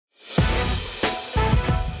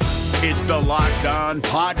It's the Locked On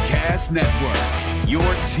Podcast Network, your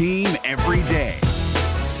team every day.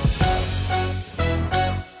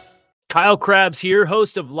 Kyle Krabs here,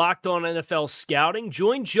 host of Locked On NFL Scouting.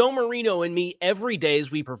 Join Joe Marino and me every day as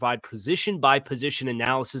we provide position-by-position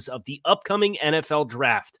analysis of the upcoming NFL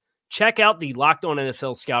Draft. Check out the Locked On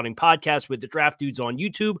NFL Scouting podcast with the Draft Dudes on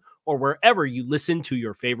YouTube or wherever you listen to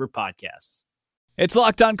your favorite podcasts. It's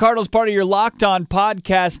Locked On Cardinals, part of your Locked On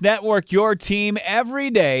Podcast Network, your team every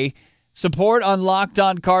day. Support on Locked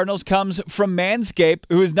On Cardinals comes from Manscaped,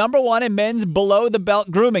 who is number one in men's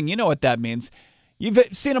below-the-belt grooming. You know what that means. You've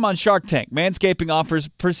seen them on Shark Tank. Manscaping offers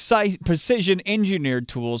precision-engineered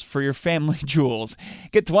tools for your family jewels.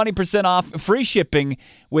 Get 20% off free shipping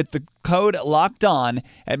with the code LOCKEDON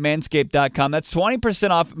at manscaped.com. That's 20%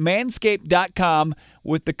 off manscaped.com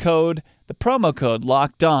with the promo code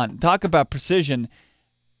LOCKEDON. Talk about precision.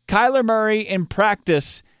 Kyler Murray in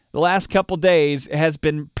practice the last couple days has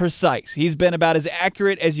been precise. He's been about as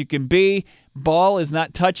accurate as you can be. Ball is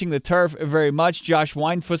not touching the turf very much. Josh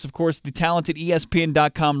Weinfuss, of course, the talented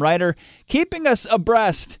ESPN.com writer, keeping us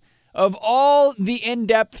abreast of all the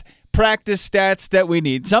in-depth practice stats that we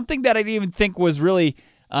need. Something that I didn't even think was really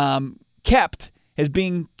kept is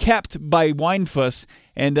being kept by Weinfuss,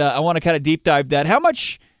 and I want to kind of deep dive that. How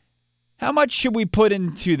much should we put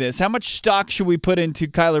into this? How much stock should we put into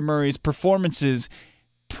Kyler Murray's performances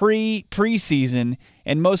preseason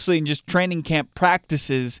and mostly in just training camp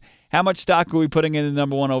practices? How much stock are we putting in the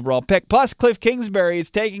number one overall pick? Plus, Cliff Kingsbury is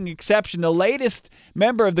taking exception. The latest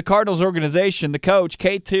member of the Cardinals organization, the coach,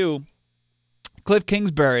 K2, Cliff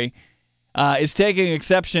Kingsbury, is taking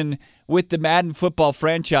exception with the Madden football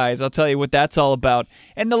franchise. I'll tell you what that's all about.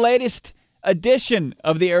 And the latest addition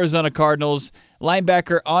of the Arizona Cardinals,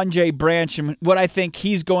 linebacker Andre Branch, and what I think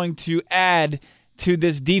he's going to add to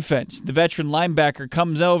this defense. The veteran linebacker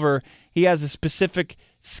comes over. He has a specific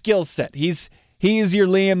skill set. He is your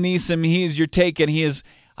Liam Neeson. He is your Taken.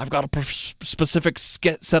 I've got a specific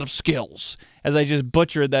set of skills, as I just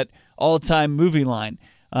butchered that all-time movie line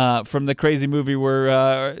from the crazy movie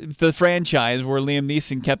where the franchise where Liam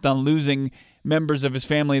Neeson kept on losing members of his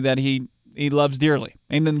family that he loves dearly,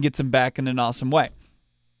 and then gets them back in an awesome way.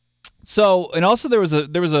 So, and also there was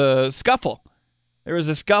a scuffle. There was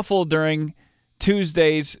a scuffle during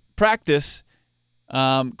Tuesday's practice.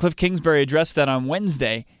 Cliff Kingsbury addressed that on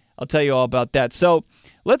Wednesday. I'll tell you all about that. So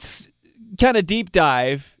let's kind of deep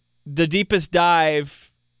dive, the deepest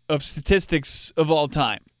dive of statistics of all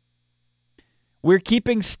time. We're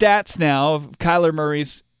keeping stats now of Kyler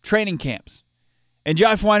Murray's training camps. And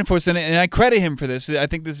Josh Weinfuss, and I credit him for this. I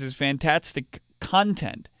think this is fantastic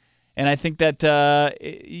content. And I think that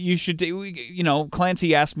you should,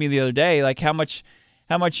 Clancy asked me the other day, like, how much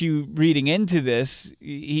you reading into this?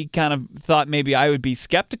 He kind of thought maybe I would be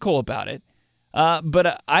skeptical about it.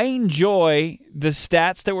 But I enjoy the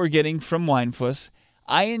stats that we're getting from Weinfuss.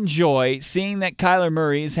 I enjoy seeing that Kyler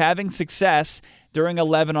Murray is having success during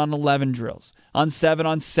 11-on-11 drills, on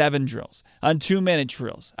 7-on-7 drills, on 2-minute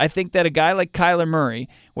drills. I think that a guy like Kyler Murray,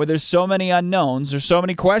 where there's so many unknowns, there's so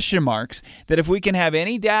many question marks, that if we can have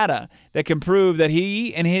any data that can prove that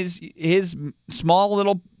he and his small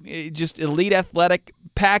little just elite athletic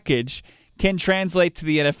package can translate to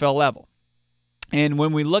the NFL level. And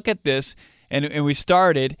when we look at this, and we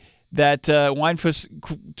started that Weinfuss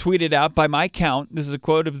tweeted out, by my count, this is a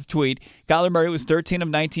quote of the tweet, Kyler Murray was 13 of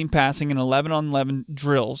 19 passing in 11-on-11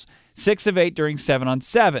 drills, 6 of 8 during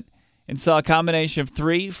 7-on-7, and saw a combination of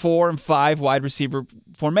 3, 4, and 5 wide receiver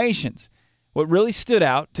formations. What really stood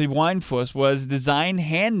out to Weinfuss was the design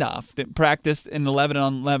handoff that practiced in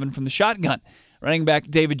 11-on-11 from the shotgun. Running back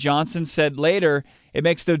David Johnson said later, it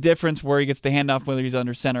makes no difference where he gets the handoff, whether he's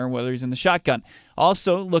under center or whether he's in the shotgun.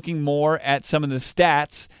 Also, looking more at some of the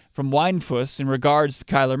stats from Weinfuss in regards to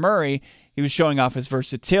Kyler Murray, he was showing off his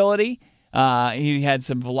versatility. He had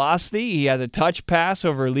some velocity. He had a touch pass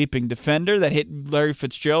over a leaping defender that hit Larry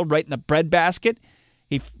Fitzgerald right in the breadbasket.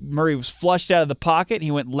 Murray was flushed out of the pocket. He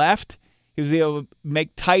went left. He was able to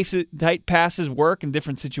make tight passes work in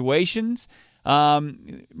different situations.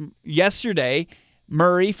 Yesterday,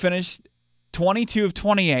 Murray finished 22 of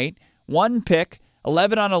 28, 1 pick,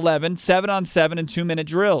 11-on-11, 7-on-7, and 2-minute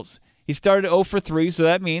drills. He started 0 for 3, so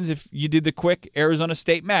that means if you did the quick Arizona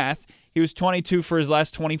State math, he was 22 for his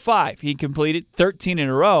last 25. He completed 13 in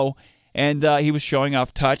a row, and he was showing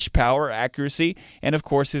off touch, power, accuracy, and, of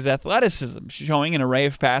course, his athleticism, showing an array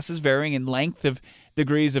of passes varying in length of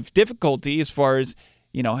degrees of difficulty as far as,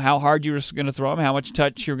 how hard you were going to throw them, how much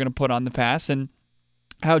touch you were going to put on the pass, and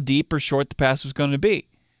how deep or short the pass was going to be.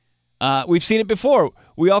 We've seen it before.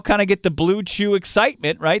 we all kind of get the Blue Chew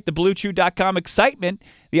excitement, right? The BlueChew.com excitement.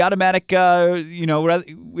 The automatic,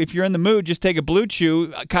 if you're in the mood, just take a Blue Chew.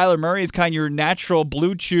 Kyler Murray is kind of your natural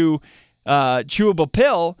Blue Chew chewable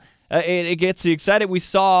pill. It gets you excited. We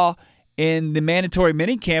saw in the mandatory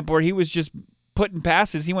minicamp where he was just putting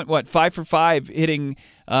passes. He went, 5 for 5, hitting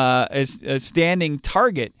a standing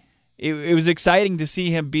target. It was exciting to see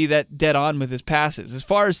him be that dead on with his passes. As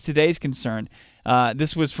far as today's concerned,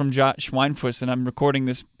 this was from Josh Weinfuss, and I'm recording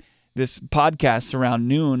this podcast around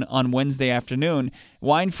noon on Wednesday afternoon.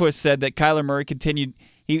 Weinfuss said that Kyler Murray continued.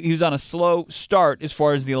 He was on a slow start as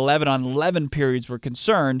far as the 11-on-11 periods were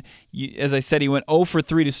concerned. As I said, he went 0 for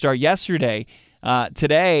 3 to start yesterday.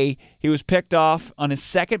 Today, he was picked off on his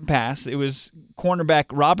second pass. It was cornerback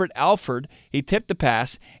Robert Alford. He tipped the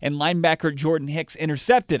pass, and linebacker Jordan Hicks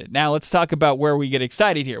intercepted it. Now, let's talk about where we get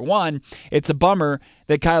excited here. One, it's a bummer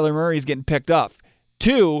that Kyler Murray is getting picked off.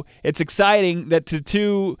 Two, it's exciting that the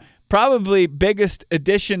two probably biggest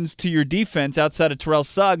additions to your defense outside of Terrell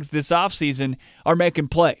Suggs this offseason are making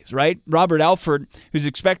plays, right? Robert Alford, who's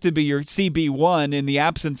expected to be your CB1 in the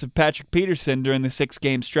absence of Patrick Peterson during the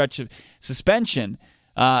 6-game stretch of suspension,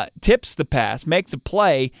 tips the pass, makes a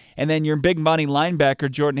play, and then your big money linebacker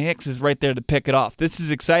Jordan Hicks is right there to pick it off. This is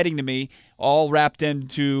exciting to me, all wrapped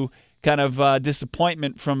into kind of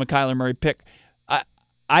disappointment from a Kyler Murray pick.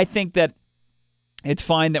 I think that it's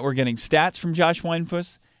fine that we're getting stats from Josh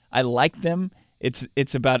Weinfuss. I like them. They're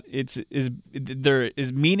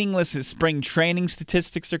as meaningless as spring training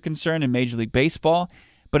statistics are concerned in Major League Baseball,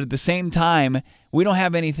 but at the same time, we don't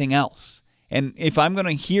have anything else. And if I'm going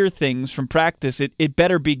to hear things from practice, it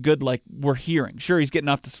better be good like we're hearing. Sure, he's getting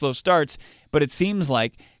off to slow starts, but it seems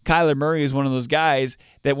like Kyler Murray is one of those guys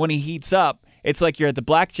that when he heats up, it's like you're at the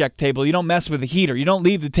blackjack table. You don't mess with a heater. You don't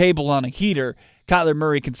leave the table on a heater. Kyler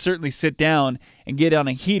Murray can certainly sit down and get on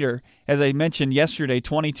a heater. As I mentioned yesterday,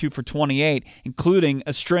 22 for 28, including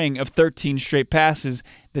a string of 13 straight passes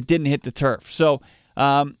that didn't hit the turf. So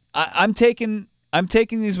I'm taking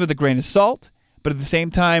these with a grain of salt, but at the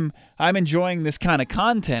same time, I'm enjoying this kind of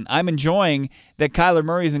content. I'm enjoying that Kyler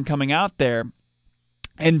Murray isn't coming out there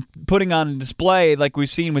and putting on a display like we've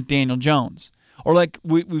seen with Daniel Jones. Or like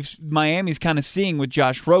Miami's kind of seeing with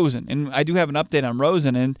Josh Rosen. And I do have an update on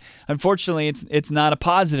Rosen, and unfortunately it's not a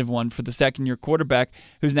positive one for the second-year quarterback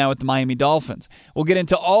who's now with the Miami Dolphins. We'll get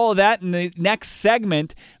into all of that in the next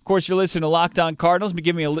segment. Of course, you're listening to Locked On Cardinals.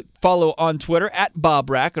 Give me a follow on Twitter at Bob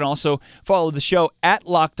Rack, and also follow the show at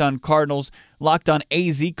Locked On Cardinals, Locked On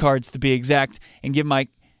AZ Cards to be exact, and give my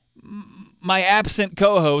absent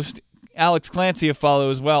co-host Alex Clancy a follow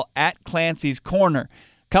as well at Clancy's Corner.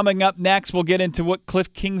 Coming up next, we'll get into what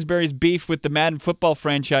Cliff Kingsbury's beef with the Madden football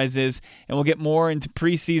franchise is, and we'll get more into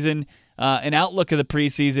preseason, an outlook of the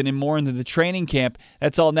preseason, and more into the training camp.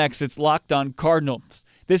 That's all next. It's Locked On Cardinals.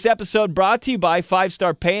 This episode brought to you by 5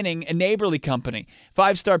 Star Painting, a neighborly company.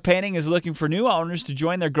 5 Star Painting is looking for new owners to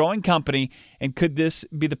join their growing company, and could this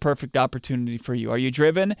be the perfect opportunity for you? Are you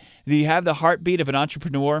driven? Do you have the heartbeat of an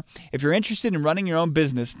entrepreneur? If you're interested in running your own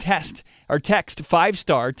business, text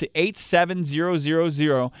 5-STAR to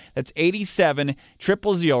 87000. That's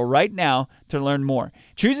 87000 right now to learn more.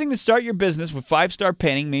 Choosing to start your business with 5 Star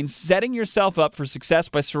Painting means setting yourself up for success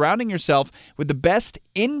by surrounding yourself with the best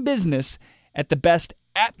in business at the best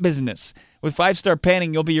at business. With 5 Star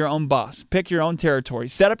Painting, you'll be your own boss. Pick your own territory,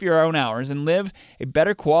 set up your own hours, and live a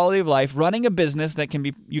better quality of life running a business that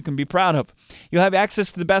you can be proud of. You'll have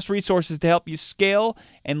access to the best resources to help you scale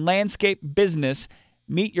and landscape business,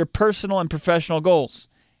 meet your personal and professional goals.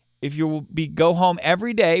 If you will go home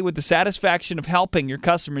every day with the satisfaction of helping your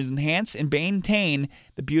customers enhance and maintain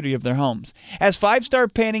the beauty of their homes. As 5 Star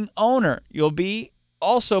Painting owner, you'll be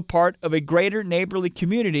also part of a greater neighborly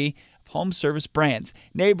community home service brands.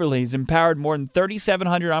 Neighborly has empowered more than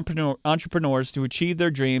 3,700 entrepreneurs to achieve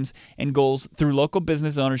their dreams and goals through local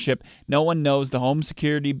business ownership. No one knows the home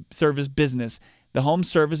security service business, the home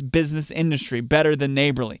service business industry better than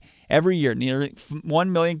Neighborly. Every year, nearly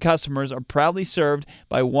 1 million customers are proudly served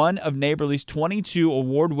by one of Neighborly's 22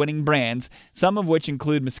 award-winning brands, some of which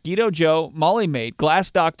include Mosquito Joe, Molly Maid,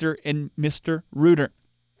 Glass Doctor, and Mr. Rooter.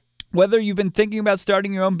 Whether you've been thinking about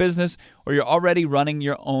starting your own business or you're already running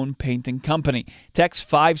your own painting company, text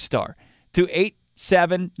 5 Star to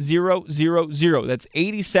 87000. That's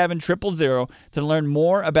 87000 to learn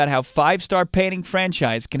more about how 5 Star Painting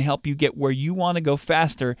franchise can help you get where you want to go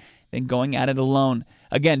faster than going at it alone.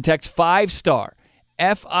 Again, text 5 Star,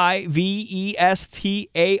 FIVESTAR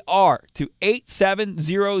to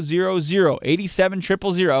 87000,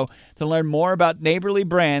 87000 to learn more about neighborly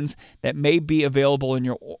brands that may be available in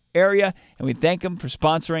your area. And we thank them for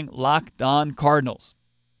sponsoring Locked On Cardinals.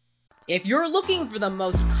 If you're looking for the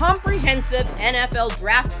most comprehensive NFL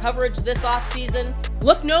draft coverage this offseason,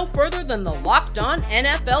 look no further than the Locked On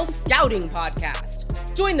NFL Scouting Podcast.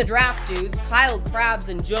 Join the draft dudes, Kyle Krabs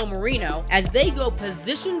and Joe Marino, as they go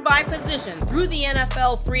position by position through the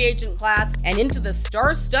NFL free agent class and into the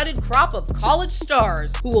star-studded crop of college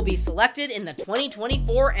stars who will be selected in the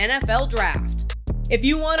 2024 NFL Draft. If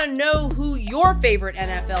you want to know who your favorite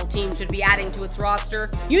NFL team should be adding to its roster,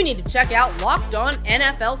 you need to check out Locked On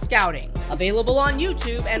NFL Scouting, available on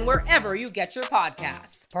YouTube and wherever you get your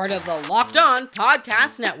podcasts. Part of the Locked On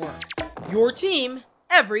Podcast Network, your team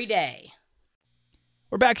every day.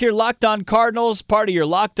 We're back here, Locked On Cardinals, part of your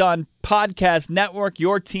Locked On Podcast Network,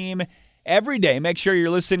 your team every day. Make sure you're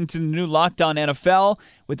listening to the new Locked On NFL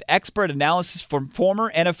with expert analysis from former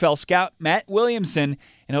NFL scout Matt Williamson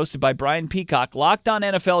and hosted by Brian Peacock. Locked On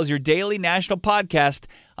NFL is your daily national podcast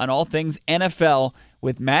on all things NFL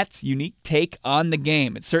with Matt's unique take on the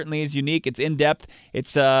game. It certainly is unique. It's in-depth.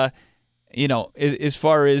 It's, as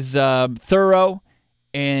far as thorough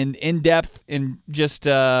and in-depth and just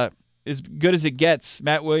as good as it gets.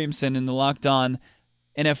 Matt Williamson in the Locked On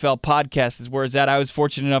NFL podcast is where it's at. I was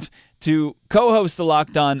fortunate enough to co-host the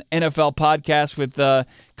Locked On NFL podcast with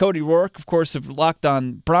Cody Rourke, of course, of Locked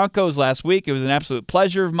On Broncos last week. It was an absolute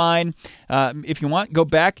pleasure of mine. If you want, go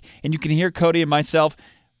back and you can hear Cody and myself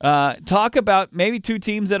talk about maybe two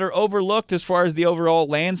teams that are overlooked as far as the overall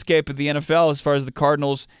landscape of the NFL, as far as the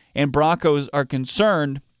Cardinals and Broncos are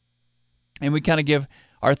concerned. And we kind of give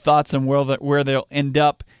our thoughts on where they'll end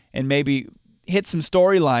up and maybe hit some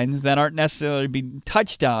storylines that aren't necessarily being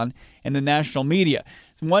touched on in the national media.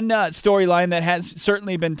 One storyline that has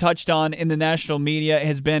certainly been touched on in the national media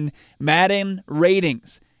has been Madden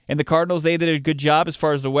ratings. And the Cardinals, they did a good job as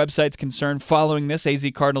far as the website's concerned following this,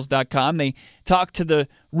 azcardinals.com. They talked to the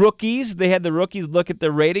rookies. They had the rookies look at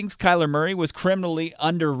the ratings. Kyler Murray was criminally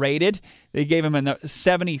underrated. They gave him a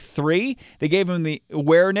 73. They gave him the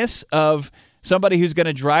awareness of somebody who's going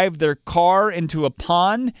to drive their car into a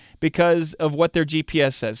pond because of what their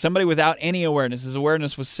GPS says. Somebody without any awareness. His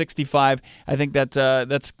awareness was 65. I think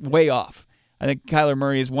that's way off. I think Kyler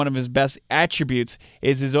Murray is one of his best attributes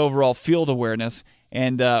is his overall field awareness,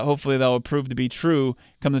 and hopefully that will prove to be true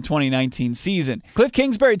come the 2019 season. Cliff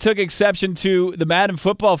Kingsbury took exception to the Madden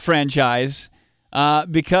football franchise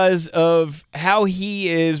because of how he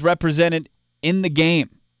is represented in the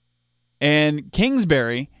game. And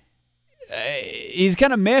Kingsbury, he's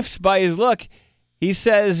kind of miffed by his look. He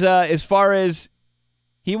says as far as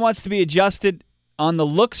he wants to be adjusted on the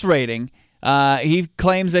looks rating, he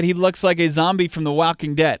claims that he looks like a zombie from The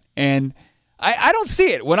Walking Dead. And I don't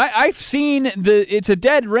see it. When I've seen it's a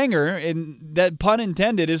dead ringer, and that pun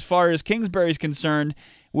intended, as far as Kingsbury's concerned,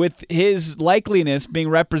 with his likeliness being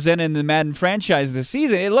represented in the Madden franchise this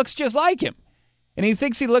season. It looks just like him. And he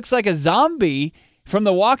thinks he looks like a zombie from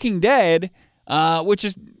The Walking Dead, which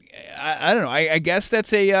is, I don't know. I guess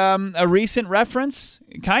that's a recent reference,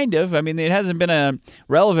 kind of. I mean, it hasn't been a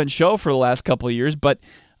relevant show for the last couple of years, but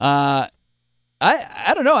I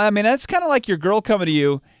don't know. I mean, that's kind of like your girl coming to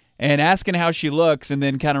you and asking how she looks, and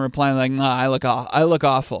then kind of replying like, "Nah, I look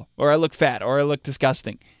awful, or I look fat, or I look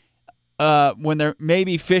disgusting," when they're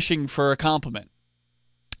maybe fishing for a compliment.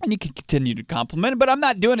 And you can continue to compliment, but I'm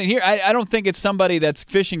not doing it here. I don't think it's somebody that's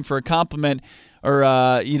fishing for a compliment. Or,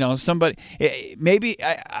 somebody, maybe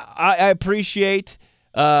I appreciate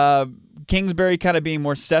Kingsbury kind of being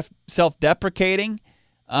more self-deprecating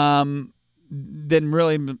than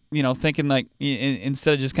really, thinking like,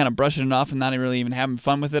 instead of just kind of brushing it off and not really even having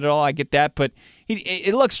fun with it at all. I get that, but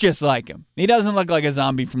it looks just like him. He doesn't look like a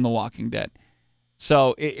zombie from The Walking Dead.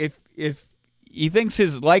 So if he thinks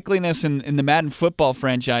his likeliness in the Madden football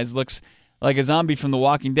franchise looks like a zombie from The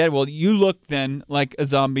Walking Dead, well, you look then like a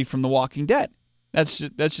zombie from The Walking Dead. That's how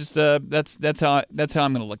I'm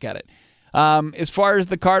going to look at it. As far as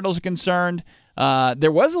the Cardinals are concerned,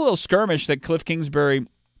 there was a little skirmish that Cliff Kingsbury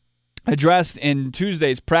addressed in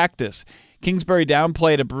Tuesday's practice. Kingsbury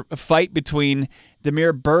downplayed a fight between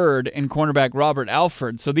Damiere Byrd and cornerback Robert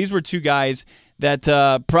Alford. So these were two guys that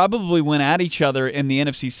probably went at each other in the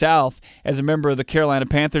NFC South as a member of the Carolina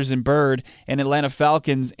Panthers in Byrd and Atlanta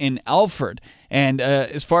Falcons in Alford. And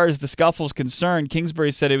as far as the scuffle is concerned,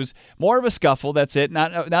 Kingsbury said it was more of a scuffle. That's it,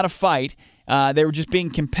 not a fight. They were just being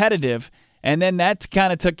competitive. And then that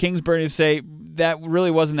kind of took Kingsbury to say that really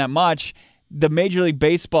wasn't that much. The Major League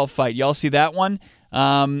Baseball fight, y'all see that one?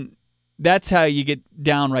 That's how you get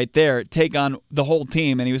down right there, take on the whole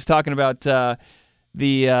team. And he was talking about Amir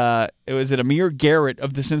Garrett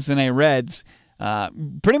of the Cincinnati Reds,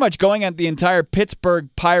 pretty much going at the entire Pittsburgh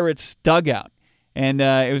Pirates dugout. And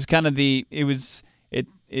it was kind of it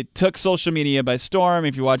It took social media by storm.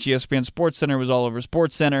 If you watch ESPN SportsCenter, it was all over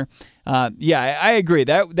SportsCenter. I agree.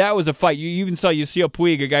 That was a fight. You even saw Yasiel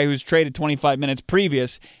Puig, a guy who was traded 25 minutes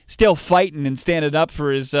previous, still fighting and standing up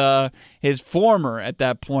for his former, at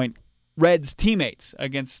that point, Reds teammates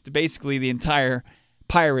against basically the entire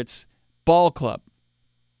Pirates ball club.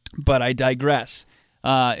 But I digress.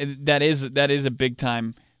 That is a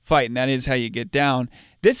big-time fight, and that is how you get down.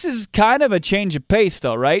 This is kind of a change of pace,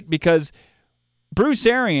 though, right? Because Bruce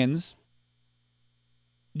Arians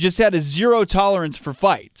just had a zero tolerance for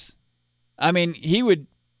fights. I mean, he would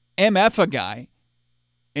MF a guy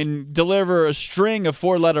and deliver a string of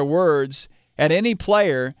four-letter words at any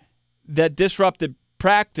player that disrupted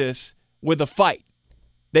practice with a fight.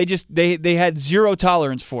 They had zero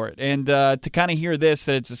tolerance for it. And to kind of hear this,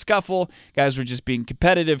 that it's a scuffle, guys were just being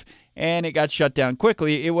competitive, and it got shut down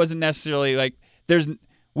quickly. It wasn't necessarily like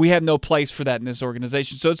we have no place for that in this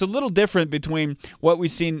organization. So it's a little different between what we've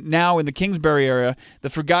seen now in the Kingsbury area, the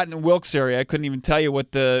Forgotten Wilkes area. I couldn't even tell you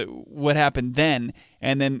what happened then,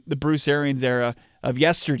 and then the Bruce Arians era of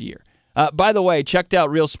yesteryear. By the way, checked out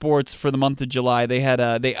Real Sports for the month of July. They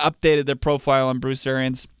updated their profile on Bruce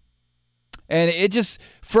Arians. And it just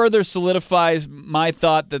further solidifies my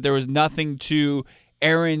thought that there was nothing to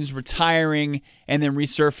Arians retiring and then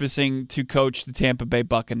resurfacing to coach the Tampa Bay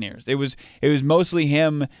Buccaneers. It was mostly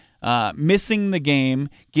him missing the game,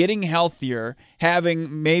 getting healthier,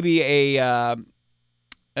 having maybe an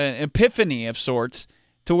epiphany of sorts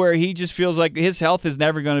to where he just feels like his health is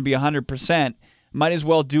never going to be 100%. Might as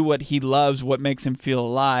well do what he loves, what makes him feel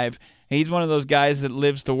alive. He's one of those guys that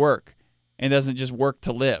lives to work and doesn't just work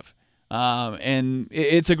to live. And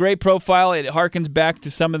it's a great profile. It harkens back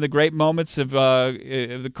to some of the great moments of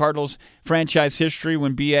the Cardinals franchise history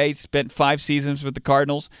when B.A. spent 5 seasons with the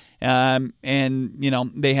Cardinals. And,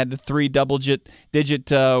 they had the 3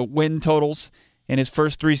 double-digit win totals in his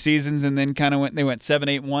first 3 seasons, and then they went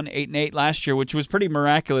 7-8-1, 8-8 last year, which was pretty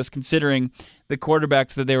miraculous considering the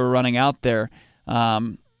quarterbacks that they were running out there.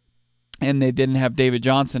 And they didn't have David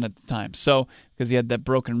Johnson at the time, so because he had that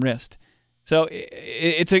broken wrist. So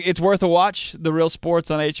it's worth a watch, the Real Sports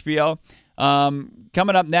on HBO.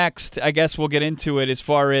 Coming up next, I guess we'll get into it as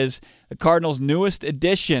far as the Cardinals' newest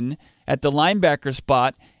addition at the linebacker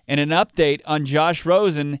spot and an update on Josh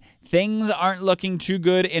Rosen. Things aren't looking too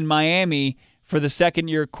good in Miami for the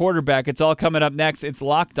second-year quarterback. It's all coming up next. It's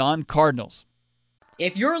Locked On Cardinals.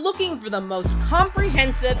 If you're looking for the most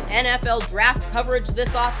comprehensive NFL draft coverage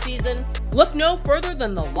this offseason, look no further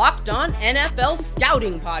than the Locked On NFL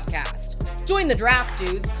Scouting Podcast. Join the draft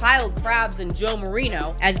dudes, Kyle Krabs and Joe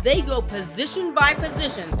Marino, as they go position by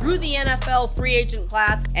position through the NFL free agent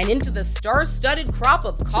class and into the star-studded crop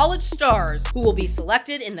of college stars who will be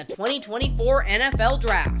selected in the 2024 NFL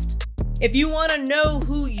Draft. If you want to know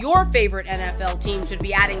who your favorite NFL team should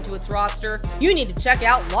be adding to its roster, you need to check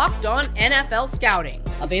out Locked On NFL Scouting,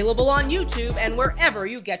 available on YouTube and wherever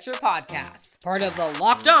you get your podcasts. Part of the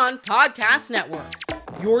Locked On Podcast Network,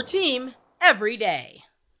 your team every day.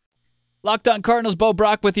 Locked On Cardinals, Bo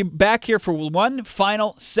Brock with you, back here for one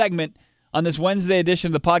final segment on this Wednesday edition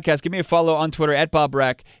of the podcast. Give me a follow on Twitter at Bob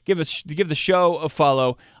Brack. Give the show a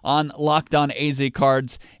follow on Locked On AZ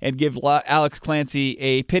Cards, and give Alex Clancy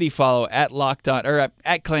a pity follow at Locked On or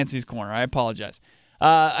at Clancy's Corner. I apologize.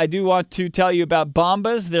 I do want to tell you about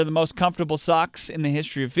Bombas. They're the most comfortable socks in the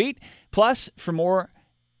history of feet. Plus, for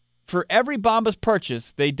every Bombas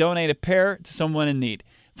purchase, they donate a pair to someone in need.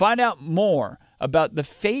 Find out more about the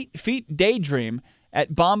Feet Daydream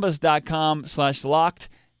at bombas.com/locked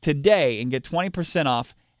today and get 20%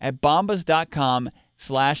 off at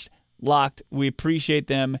bombas.com/locked. We appreciate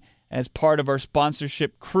them as part of our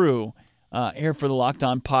sponsorship crew here for the Locked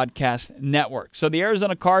On Podcast Network. So the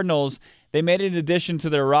Arizona Cardinals, they made an addition to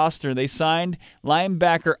their roster. They signed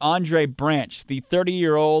linebacker Andre Branch, the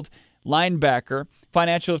 30-year-old linebacker.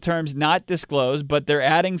 Financial terms not disclosed, but they're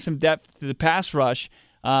adding some depth to the pass rush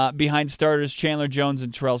behind starters Chandler Jones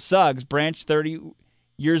and Terrell Suggs. Branch, 30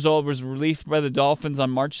 years old, was released by the Dolphins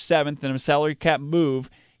on March 7th in a salary cap move.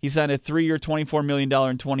 He signed a 3-year, $24 million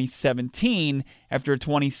in 2017 after a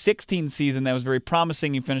 2016 season that was very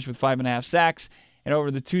promising. He finished with 5.5 sacks, and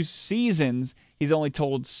over the 2 seasons, he's only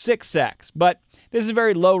totaled 6 sacks. But this is a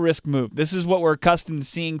very low-risk move. This is what we're accustomed to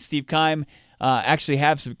seeing Steve Keim actually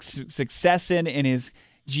have some success in his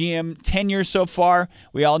GM tenure so far.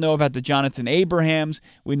 We all know about the Jonathan Abrahams.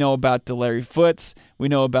 We know about the Larry Foots. We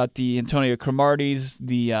know about the Antonio Cromarties.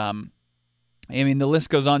 The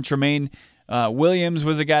list goes on. Tremaine Williams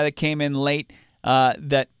was a guy that came in late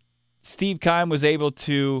that Steve Keim was able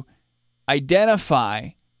to identify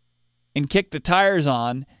and kick the tires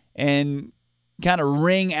on and kind of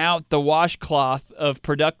wring out the washcloth of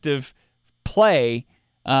productive play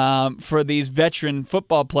for these veteran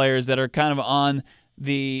football players that are kind of on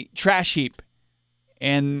the trash heap.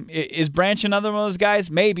 And is Branch another one of those guys?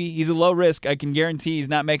 Maybe. He's a low risk. I can guarantee he's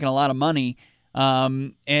not making a lot of money.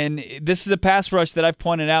 And this is a pass rush that I've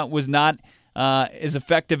pointed out was not as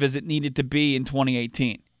effective as it needed to be in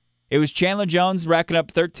 2018. It was Chandler Jones racking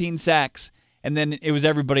up 13 sacks, and then it was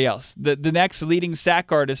everybody else. The next leading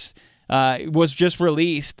sack artist was just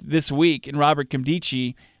released this week in Robert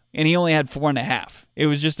Nkemdiche, and he only had 4.5. It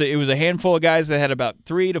was just it was a handful of guys that had about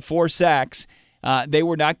 3 to 4 sacks. They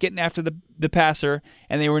were not getting after the passer,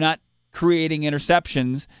 and they were not creating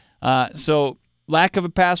interceptions. So lack of a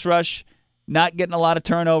pass rush, not getting a lot of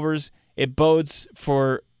turnovers, it bodes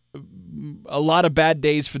for a lot of bad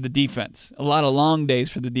days for the defense, a lot of long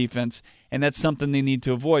days for the defense, and that's something they need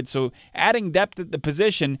to avoid. So adding depth at the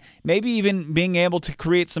position, maybe even being able to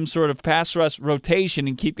create some sort of pass rush rotation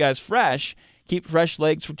and keep guys fresh, keep fresh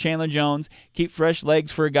legs for Chandler Jones, keep fresh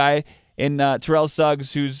legs for a guy in Terrell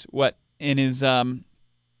Suggs who's in his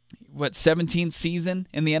 17th season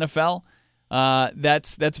in the NFL.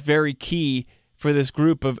 That's very key for this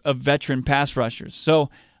group of veteran pass rushers. So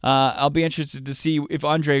I'll be interested to see if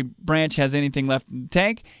Andre Branch has anything left in the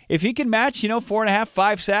tank. If he can match, 4.5,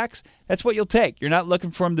 5 sacks, that's what you'll take. You're not looking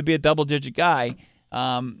for him to be a double-digit guy.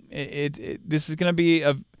 This is going to be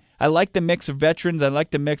I like the mix of veterans. I like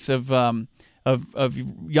the mix of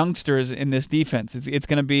youngsters in this defense. It's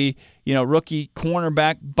going to be rookie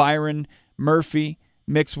cornerback Byron Murphy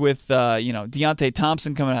mixed with Deontay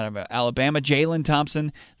Thompson coming out of Alabama, Jalen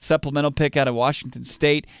Thompson, supplemental pick out of Washington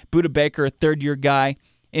State, Budda Baker, a third-year guy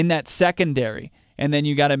in that secondary. And then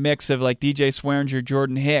you got a mix of like DJ Swearinger,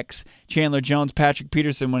 Jordan Hicks, Chandler Jones, Patrick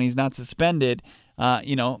Peterson when he's not suspended,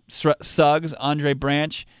 Suggs, Andre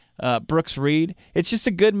Branch, Brooks Reed. It's just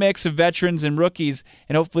a good mix of veterans and rookies,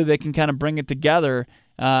 and hopefully they can kind of bring it together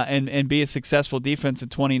and be a successful defense in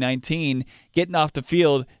 2019. Getting off the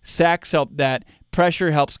field, sacks help that.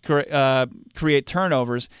 Pressure helps create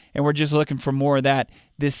turnovers, and we're just looking for more of that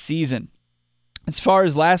this season. As far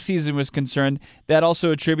as last season was concerned, that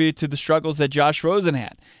also attributed to the struggles that Josh Rosen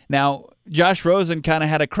had. Now, Josh Rosen kind of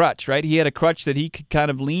had a crutch, right? He had a crutch that he could kind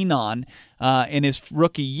of lean on in his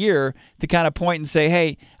rookie year to kind of point and say,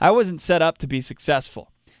 hey, I wasn't set up to be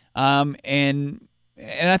successful. And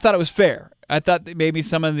I thought it was fair. I thought that maybe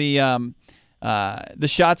some of the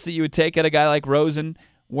shots that you would take at a guy like Rosen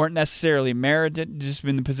weren't necessarily merited, just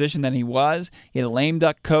in the position that he was. He had a lame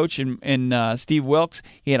duck coach in Steve Wilkes.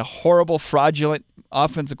 He had a horrible, fraudulent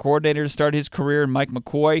offensive coordinator to start his career in Mike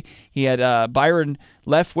McCoy. He had Byron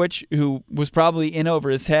Leftwich, who was probably in over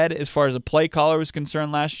his head as far as a play caller was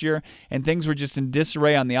concerned last year, and things were just in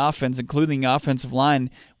disarray on the offense, including the offensive line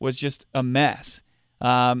was just a mess.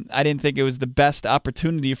 I didn't think it was the best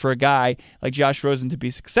opportunity for a guy like Josh Rosen to be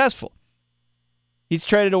successful. He's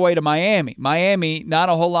traded away to Miami. Miami, not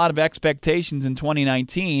a whole lot of expectations in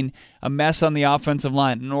 2019. A mess on the offensive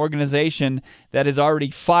line. An organization that has already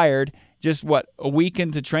fired, just a week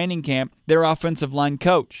into training camp, their offensive line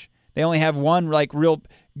coach. They only have one real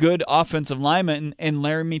good offensive lineman in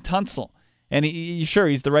Laramie Tunsil. And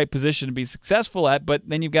he's the right position to be successful at, but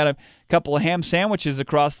then you've got a couple of ham sandwiches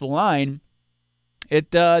across the line.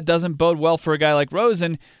 It doesn't bode well for a guy like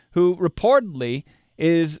Rosen, who reportedly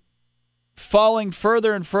is falling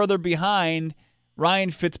further and further behind Ryan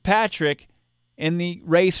Fitzpatrick in the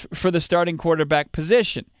race for the starting quarterback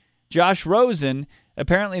position. Josh Rosen,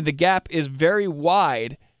 apparently the gap is very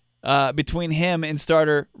wide between him and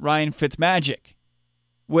starter Ryan Fitzmagic,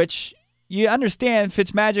 which you understand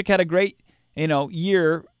Fitzmagic had a great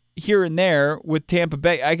year here and there with Tampa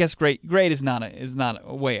Bay. I guess great is not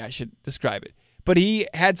a way I should describe it. But he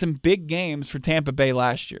had some big games for Tampa Bay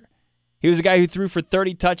last year. He was a guy who threw for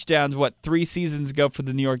 30 touchdowns, 3 seasons ago for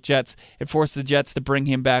the New York Jets. It forced the Jets to bring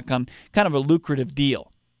him back on kind of a lucrative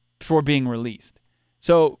deal before being released.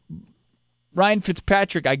 So, Ryan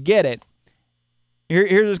Fitzpatrick, I get it.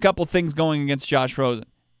 Here's a couple things going against Josh Rosen.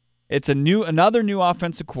 It's another new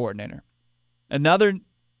offensive coordinator. Another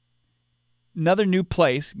new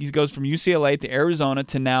place. He goes from UCLA to Arizona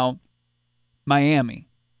to now Miami.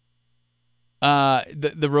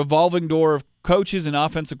 The revolving door of coaches and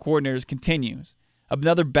offensive coordinators continues.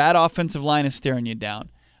 Another bad offensive line is staring you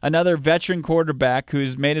down. Another veteran quarterback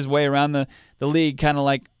who's made his way around the league, kind of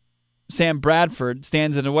like Sam Bradford,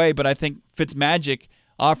 stands in the way, but I think Fitzmagic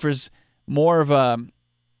offers more of a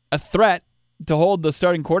threat to hold the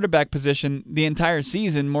starting quarterback position the entire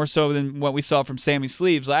season, more so than what we saw from Sammy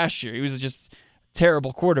Sleeves last year. He was just a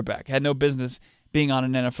terrible quarterback, had no business being on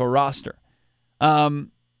an NFL roster.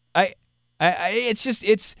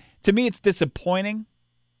 to me, it's disappointing.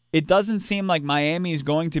 It doesn't seem like Miami is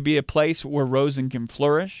going to be a place where Rosen can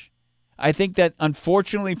flourish. I think that,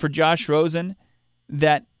 unfortunately for Josh Rosen,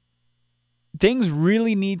 that things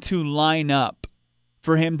really need to line up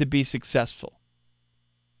for him to be successful.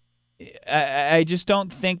 I just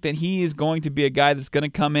don't think that he is going to be a guy that's going to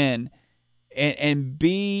come in and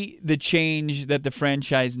be the change that the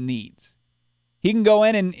franchise needs. He can go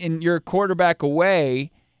in and you're a quarterback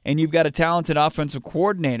away, and you've got a talented offensive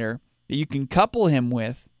coordinator that you can couple him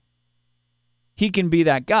with. He can be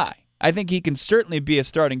that guy. I think he can certainly be a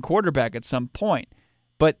starting quarterback at some point,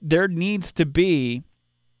 but there needs to be,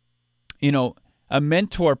 a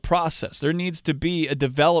mentor process. There needs to be a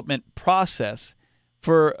development process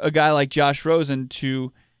for a guy like Josh Rosen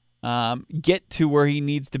to get to where he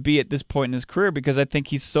needs to be at this point in his career, because I think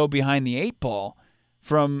he's so behind the eight ball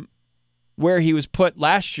from where he was put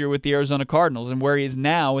last year with the Arizona Cardinals and where he is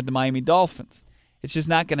now with the Miami Dolphins. It's just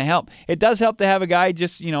not going to help. It does help to have a guy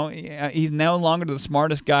he's no longer the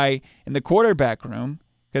smartest guy in the quarterback room,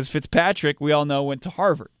 because Fitzpatrick, we all know, went to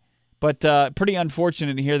Harvard. But pretty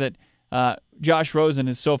unfortunate to hear that Josh Rosen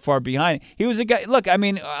is so far behind. He was a guy, look, I'm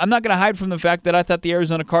not going to hide from the fact that I thought the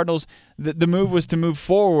Arizona Cardinals, the move was to move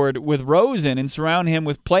forward with Rosen and surround him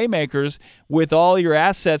with playmakers with all your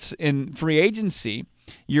assets in free agency,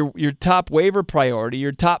 your top waiver priority,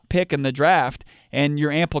 your top pick in the draft, and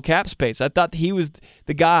your ample cap space. I thought he was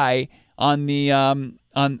the guy on the on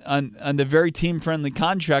the very team-friendly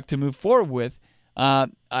contract to move forward with.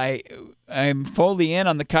 I'm fully in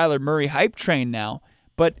on the Kyler Murray hype train now,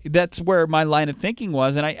 but that's where my line of thinking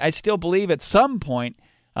was, and I still believe at some point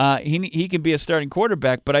he can be a starting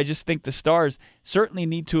quarterback, but I just think the stars certainly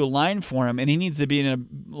need to align for him, and he needs to be in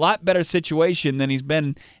a lot better situation than he's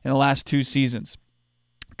been in the last 2 seasons.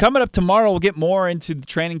 Coming up tomorrow, we'll get more into the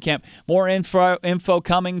training camp. More info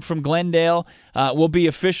coming from Glendale. We'll be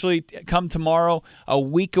officially, come tomorrow, a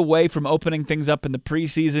week away from opening things up in the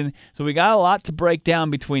preseason. So we got a lot to break down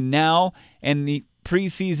between now and the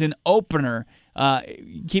preseason opener.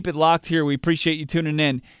 Keep it locked here. We appreciate you tuning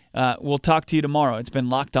in. We'll talk to you tomorrow. It's been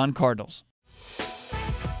Locked On Cardinals.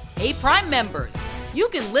 Hey, Prime members, you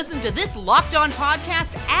can listen to this Locked On podcast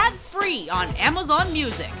ad-free on Amazon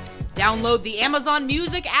Music. Download the Amazon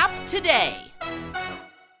Music app today.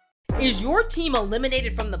 Is your team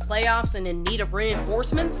eliminated from the playoffs and in need of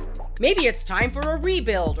reinforcements? Maybe it's time for a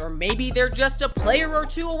rebuild, or maybe they're just a player or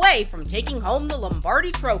two away from taking home the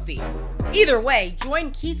Lombardi Trophy. Either way, join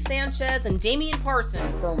Keith Sanchez and Damian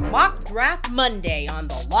Parson for Mock Draft Monday on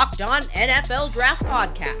the Locked On NFL Draft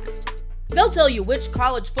Podcast. They'll tell you which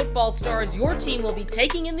college football stars your team will be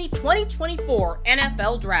taking in the 2024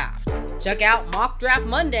 NFL Draft. Check out Mock Draft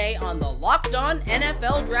Monday on the Locked On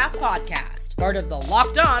NFL Draft Podcast, part of the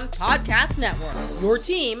Locked On Podcast Network. Your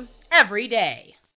team every day.